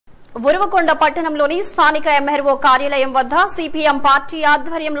ఉరవకొండ పట్టణంలోని స్థానిక ఎంఆర్ఓ కార్యాలయం వద్ద సిపిఎం పార్టీ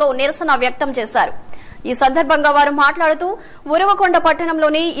ఆధ్వర్యంలో నిరసన వ్యక్తం చేశారు. ఈ సందర్భంగా వారు మాట్లాడుతూ ఉరవకొండ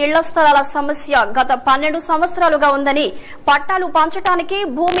పట్టణంలోని ఇళ్ల స్థలాల సమస్య గత 12 సంవత్సరాలుగా ఉందని, పట్టాలు పంచడానికి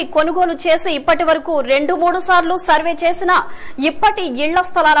భూమి కొనుగోలు చేసి ఇప్పటి వరకు 2-3 సార్లు సర్వే చేసినా ఇప్పటి ఇళ్ల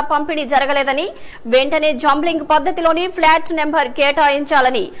స్థలాల పంపిణీ జరగలేదని, వెంటనే జంబ్లింగ్ పద్దతిలోని ఫ్లాట్ నెంబర్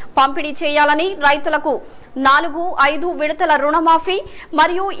కేటాయించాలని, పంపిణీ చేయాలని, రైతులకు 4-5 విడతల రుణమాఫీ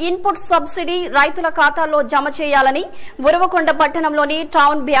మరియు ఇన్పుట్ సబ్సిడీ రైతుల ఖాతాల్లో జమ చేయాలని, ఉరవకొండ పట్టణంలోని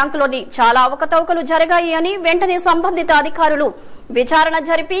టౌన్ బ్యాంకులోని చాలా అవకతవకలు జరిగాయి అని, వెంటనే సంబంధిత అధికారులు విచారణ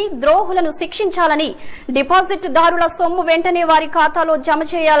జరిపి ద్రోహులను శిక్షించాలని, డిపాజిట్ దారుల సొమ్ము వెంటనే వారి ఖాతాలో జమ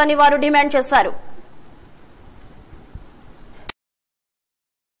చేయాలని వారు డిమాండ్ చేశారు.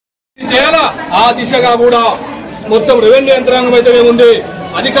 ఆ దిశగా కూడా మొత్తం రెవెన్యూ యంత్రాంగం అయితేనే ఉంది,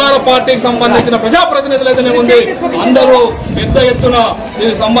 అధికార పార్టీకి సంబంధించిన ప్రజాప్రతినిధులు అయితేనే ఉంది, అందరూ పెద్ద ఎత్తున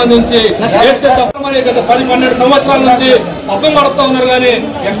దీనికి సంబంధించి చేస్తే తప్పమని గత 10-12 సంవత్సరాల నుంచి పబ్బం గడుపుతా ఉన్నారు. కానీ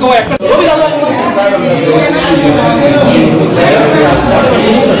ఎక్కువ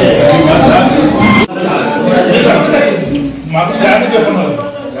మాకు